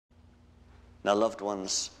Now, loved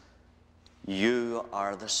ones, you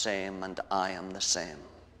are the same and I am the same.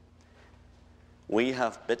 We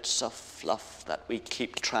have bits of fluff that we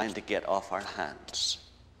keep trying to get off our hands.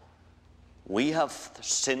 We have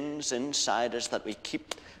sins inside us that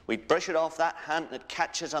we brush it off that hand and it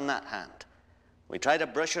catches on that hand. We try to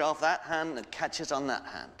brush it off that hand and it catches on that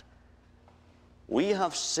hand. We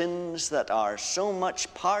have sins that are so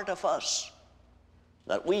much part of us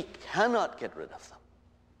that we cannot get rid of them.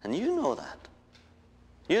 And you know that.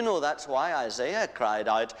 You know that's why Isaiah cried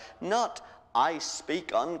out, not I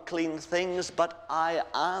speak unclean things, but I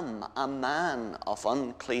am a man of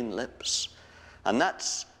unclean lips. And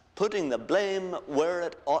that's putting the blame where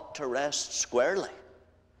it ought to rest squarely.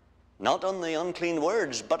 Not on the unclean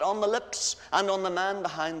words, but on the lips and on the man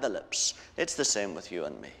behind the lips. It's the same with you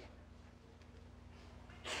and me.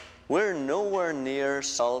 We're nowhere near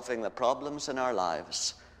solving the problems in our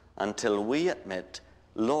lives until we admit,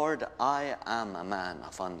 Lord, I am a man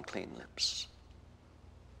of unclean lips.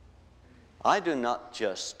 I do not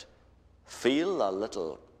just feel a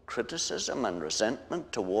little criticism and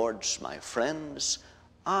resentment towards my friends.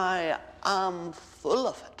 I am full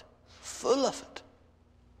of it, full of it.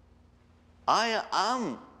 I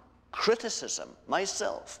am criticism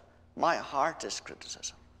myself. My heart is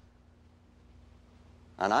criticism.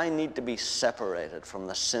 And I need to be separated from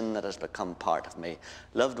the sin that has become part of me.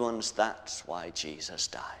 Loved ones, that's why Jesus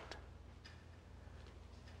died.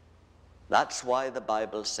 That's why the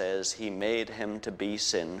Bible says he made him to be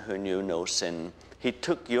sin who knew no sin. He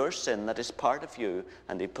took your sin that is part of you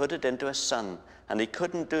and he put it into his Son. And he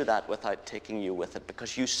couldn't do that without taking you with it,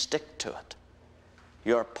 because you stick to it.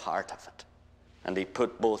 You're part of it. And he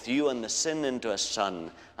put both you and the sin into his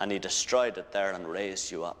Son, and he destroyed it there and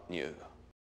raised you up new.